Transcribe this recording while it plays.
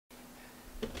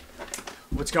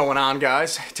What's going on,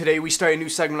 guys? Today we start a new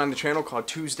segment on the channel called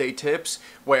Tuesday Tips,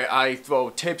 where I throw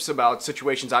tips about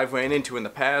situations I've ran into in the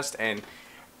past and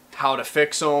how to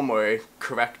fix them or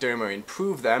correct them or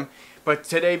improve them. But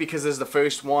today, because this is the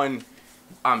first one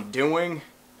I'm doing,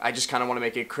 I just kind of want to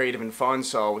make it creative and fun.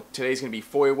 So today's going to be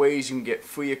 4 ways you can get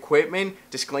free equipment.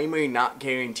 Disclaimer, not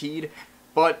guaranteed,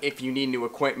 but if you need new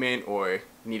equipment or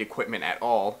need equipment at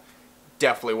all,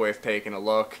 definitely worth taking a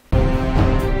look.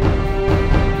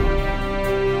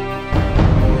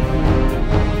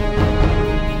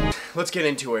 Let's get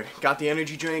into it. Got the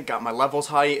energy drink, got my levels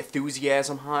high,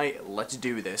 enthusiasm high. Let's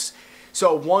do this.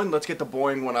 So let's get the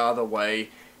boring one out of the way.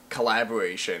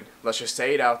 Collaboration. Let's just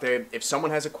say it out there. If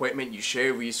someone has equipment, you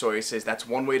share resources. That's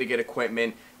one way to get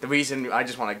equipment. The reason I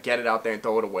just want to get it out there and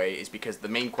throw it away is because the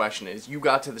main question is, you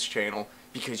got to this channel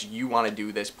because you want to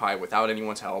do this probably without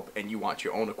anyone's help and you want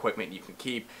your own equipment you can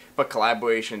keep. But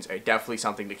collaborations are definitely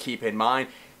something to keep in mind.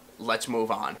 Let's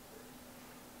move on.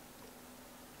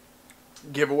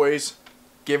 Giveaways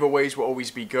will always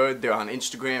be good. They're on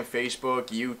Instagram, Facebook,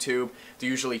 YouTube. They're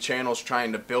usually channels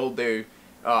trying to build their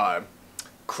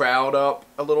crowd up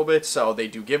a little bit, so they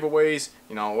do giveaways.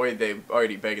 You know, or they're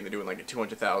already big and they're doing like a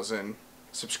 200,000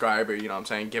 subscriber, you know what I'm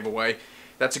saying, giveaway.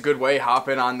 That's a good way. Hop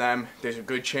in on them. There's a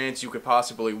good chance you could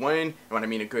possibly win. And when I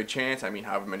mean a good chance, I mean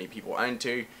however many people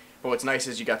enter. But what's nice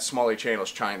is you got smaller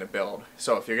channels trying to build.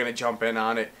 So if you're going to jump in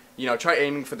on it, you know, try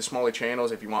aiming for the smaller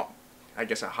channels if you want, I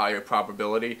guess, a higher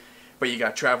probability. But you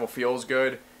got Travel Feels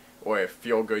Good, or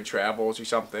Feel Good Travels or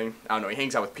something. I don't know, he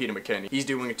hangs out with Peter McKinney. He's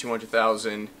doing a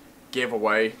 200,000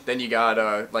 giveaway. Then you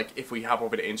got, like, if we hop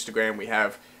over to Instagram, we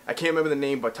have, I can't remember the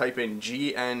name, but type in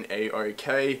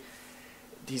GNARK.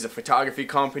 He's a photography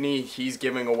company. He's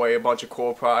giving away a bunch of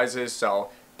cool prizes. So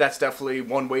that's definitely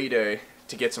one way to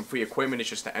get some free equipment, is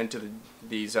just to enter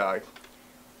these, I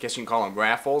guess you can call them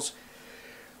raffles.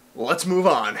 Let's move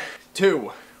on.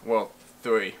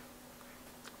 3.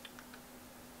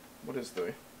 What is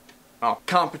 3? Oh,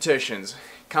 competitions.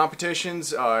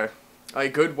 Competitions are a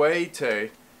good way to,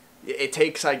 it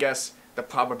takes, I guess, the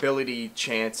probability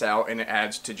chance out and it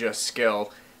adds to just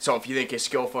skill. So if you think you're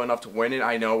skillful enough to win it,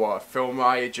 I know Film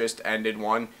Riot just ended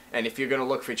one. And if you're going to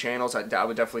look for channels, I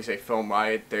would definitely say Film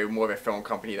Riot. They're more of a film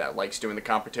company that likes doing the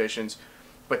competitions.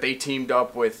 But they teamed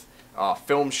up with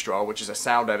Filmstro, which is a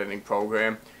sound editing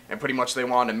program. And pretty much they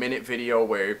want a minute video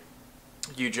where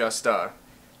you just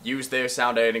use their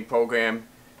sound editing program,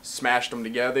 smash them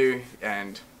together,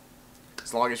 and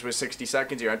as long as it was 60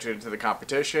 seconds, you entered into the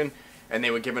competition. And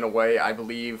they were giving away, I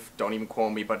believe, don't even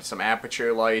quote me, but some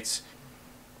aperture lights,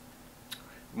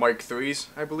 Mark 3s,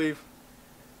 I believe,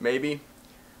 maybe.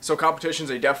 So competitions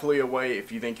are definitely a way,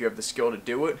 if you think you have the skill to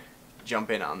do it, jump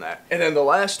in on that. And then the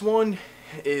last one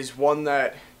is one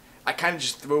that I kind of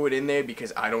just threw it in there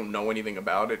because I don't know anything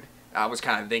about it. I was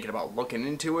kind of thinking about looking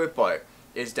into it, but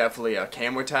it's definitely a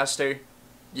camera tester.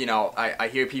 You know, I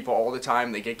hear people all the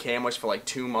time, they get cameras for like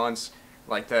 2 months,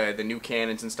 like the new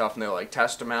Canons and stuff, and they're like,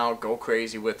 test them out, go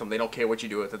crazy with them. They don't care what you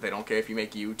do with it. They don't care if you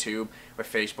make YouTube or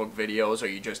Facebook videos or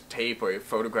you just tape or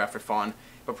photograph for fun.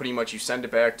 But pretty much you send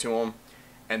it back to them,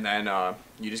 and then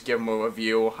you just give them a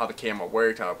review, how the camera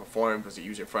worked, how it performed, was it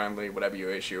user-friendly, whatever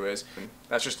your issue is. And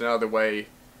that's just another way,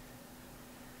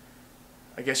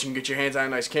 I guess, you can get your hands on a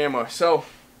nice camera. So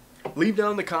leave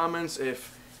down in the comments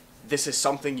if this is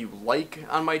something you like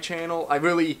on my channel.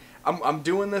 I'm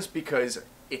doing this because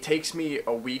it takes me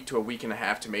a week to a week and a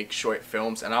half to make short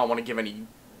films, and I don't want to give any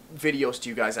videos to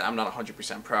you guys that I'm not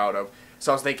 100% proud of.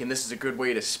 So I was thinking this is a good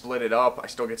way to split it up. I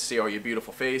still get to see all your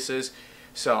beautiful faces.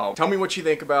 So tell me what you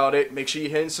think about it. Make sure you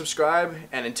hit and subscribe,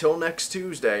 and until next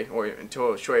Tuesday, or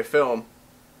until I show you a film,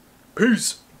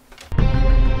 peace!